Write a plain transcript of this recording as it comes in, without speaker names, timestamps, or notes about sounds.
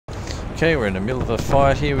Okay, we're in the middle of a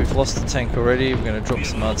fight here. We've lost the tank already. We're going to drop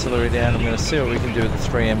some artillery down. I'm going to see what we can do with the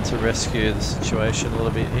 3M to rescue the situation a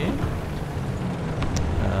little bit here.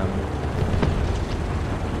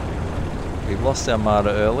 We lost our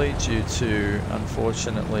Marder early due to,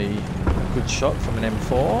 unfortunately, a good shot from an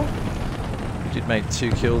M4. We did make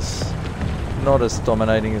 2 kills, not as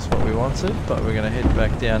dominating as what we wanted, but we're going to head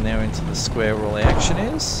back down now into the square where all the action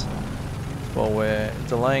is. While we're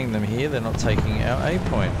delaying them here, they're not taking our A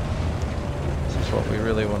point. This is what we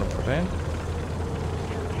really want to prevent.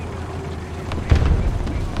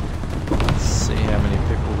 Let's see how many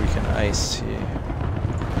people we can ace here.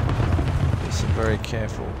 Be some very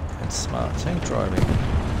careful and smart tank driving.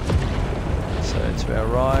 So to our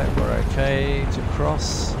right, we're okay to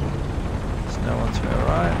cross. There's no one to our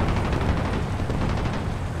right.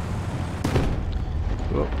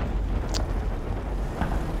 Whoop.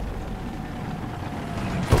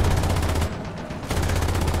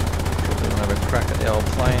 Probably gonna have a crack at the old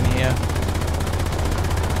plane here.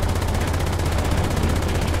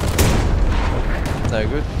 No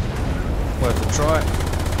good. Worth a try.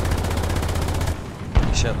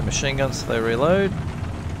 Out the machine guns so they reload.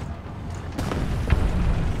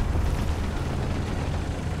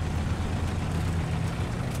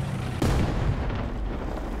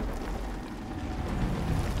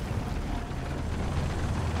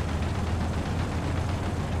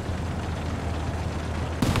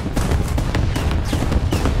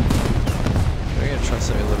 We're going to try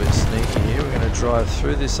something a little bit sneaky here. We're going to drive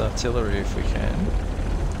through this artillery if we can,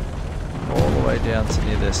 all the way down to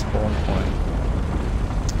near their spawn point.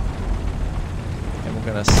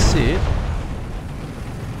 We're going to sit,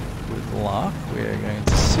 with luck, we're going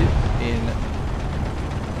to sit in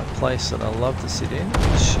a place that I love to sit in,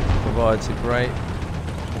 which provides a great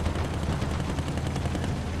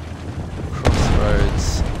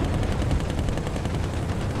crossroads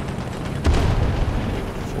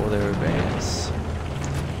for their advance.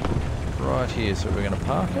 Right here is where we're going to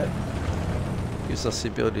park it. Gives us the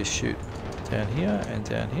ability to shoot down here and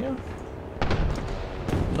down here.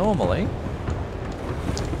 Normally,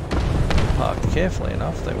 parked carefully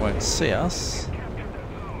enough, they won't see us.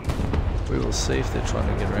 We will see if they're trying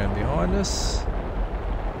to get around behind us.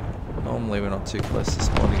 Normally we're not too close to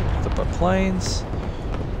spawning and picked up by planes.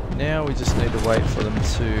 Now we just need to wait for them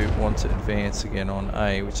to want to advance again on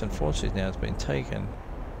A, which unfortunately now has been taken.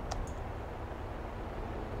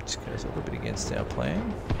 Which goes a little bit against our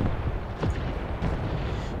plan.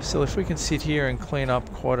 Still, if we can sit here and clean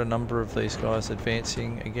up quite a number of these guys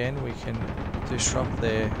advancing again, we can disrupt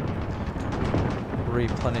their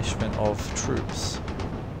replenishment of troops.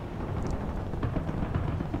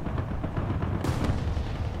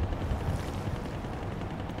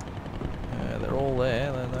 They're all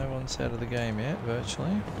there, no one's out of the game yet,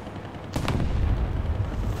 virtually.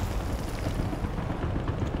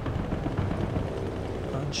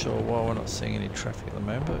 Unsure why we're not seeing any traffic at the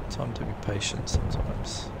moment, but time to be patient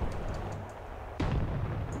sometimes.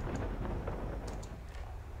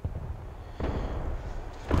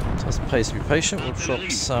 Just pays to be patient. We'll drop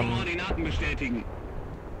some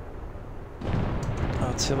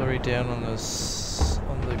artillery down on the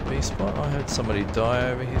B spot. I heard somebody die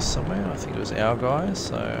over here somewhere. I think it was our guys,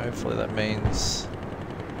 so hopefully that means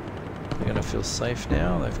they're going to feel safe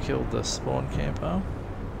now. They've killed the spawn camper.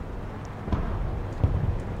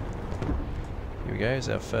 Here we go, here's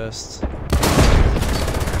our first.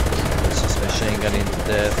 Let's just machine gun him to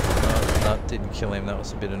death. No, didn't kill him, that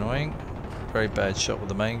was a bit annoying. Very bad shot with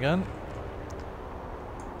the main gun.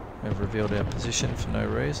 We've revealed our position for no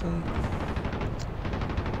reason.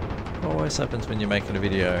 Always happens when you're making a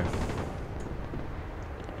video.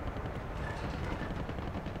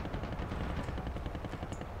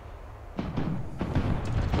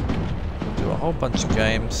 We'll do a whole bunch of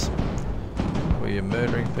games where you're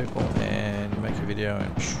murdering people and you make a video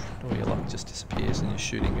and all your luck just disappears and your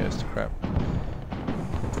shooting goes to crap.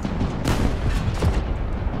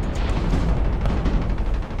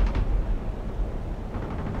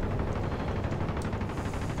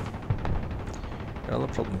 The other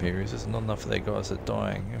problem here is there's not enough of their guys that are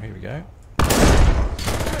dying. Oh, here we go.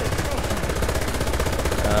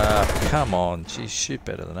 Come on. Geez, shoot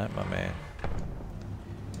better than that, my man.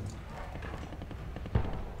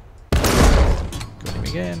 Got him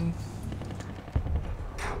again.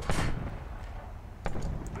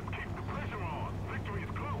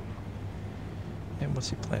 And what's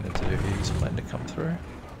he planning to do here? He's planning to come through.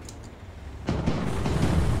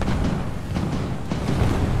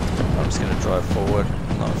 I'm just going to drive forward.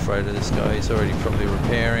 I'm not afraid of this guy. He's already probably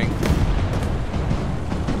repairing.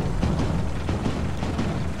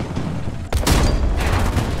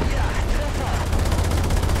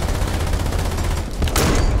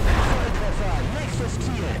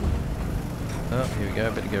 we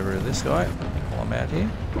go, better get rid of this guy while I'm out here.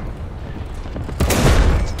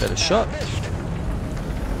 It's a better shot.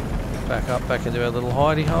 Back up, back into our little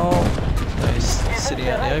hidey hole. No, he's sitting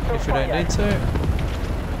out in the open if we don't need to.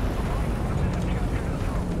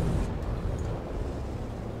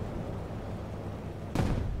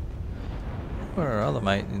 Where our other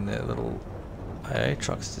mate in their little AA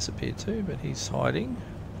truck's disappeared too, but he's hiding.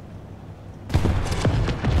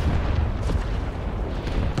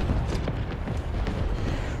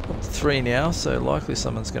 Up to 3 now, so likely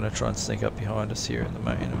someone's going to try and sneak up behind us here in a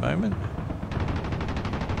moment.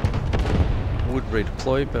 Would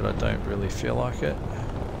redeploy, but I don't really feel like it.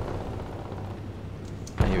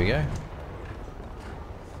 Here we go.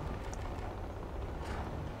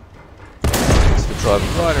 Thanks for driving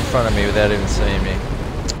right in front of me without even seeing me.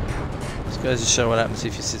 Just goes to show what happens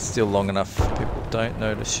if you sit still long enough. People don't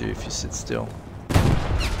notice you if you sit still.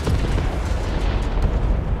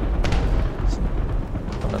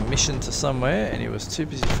 On a mission to somewhere, and he was too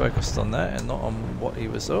busy focused on that and not on what he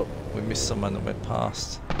was. Oh, we missed someone that went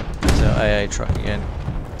past. There's our AA truck again.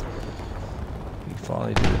 He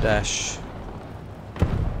finally did a dash.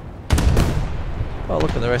 Oh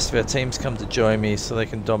look, and the rest of our teams come to join me so they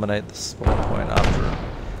can dominate the spawn point after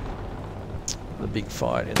the big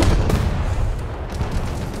fight in the middle.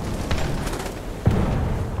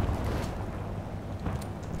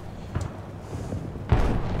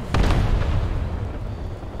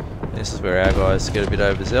 This is where our guys get a bit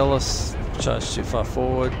overzealous, charge too far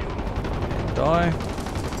forward, and die.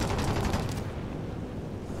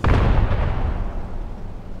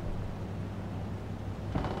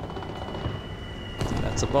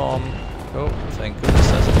 That's a bomb. Oh, thank goodness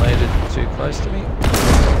hasn't made it too close to me.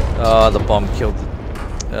 Oh, the bomb killed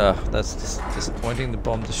the... that's disappointing. The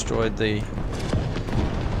bomb destroyed the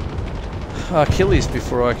Achilles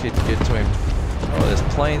before I could get to him. Oh, there's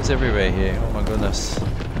planes everywhere here. Oh my goodness.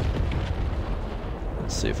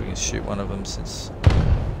 Let's see if we can shoot one of them since...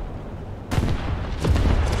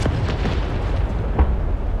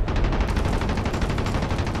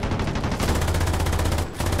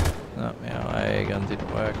 No, our AA gun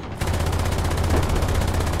didn't work.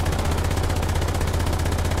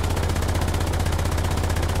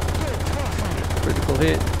 Critical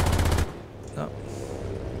hit. No.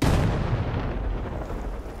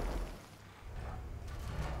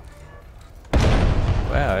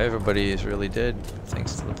 Wow, everybody is really dead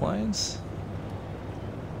thanks to the planes.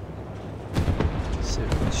 Let's see if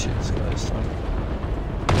we can shoot this guy this time.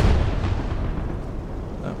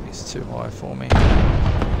 No, he's too high for me.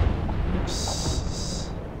 Oops.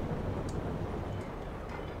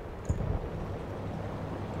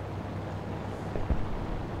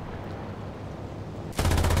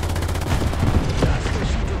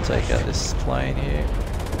 Take out this plane here.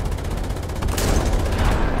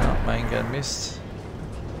 Oh, main gun missed.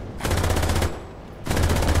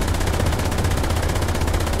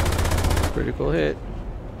 Critical hit.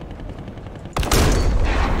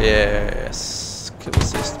 Yes. Kill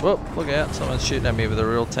assist. Whoa, look out. Someone's shooting at me with a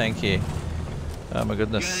real tank here. Oh my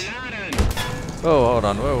goodness. Oh, hold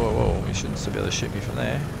on. Whoa, whoa, whoa. You shouldn't still be able to shoot me from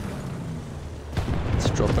there. Let's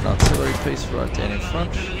drop an artillery piece right down in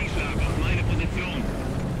front.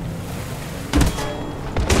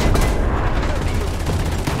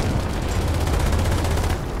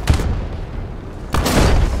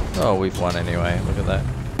 Oh, we've won anyway. Look at that.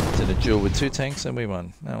 Did a duel with 2 tanks and we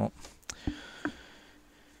won. Oh,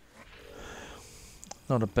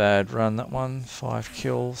 not a bad run, that one. 5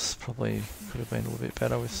 kills. Probably could have been a little bit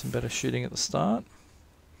better with some better shooting at the start.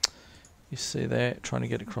 You see there, trying to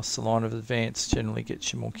get across the line of advance generally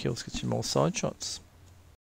gets you more kills, gets you more side shots.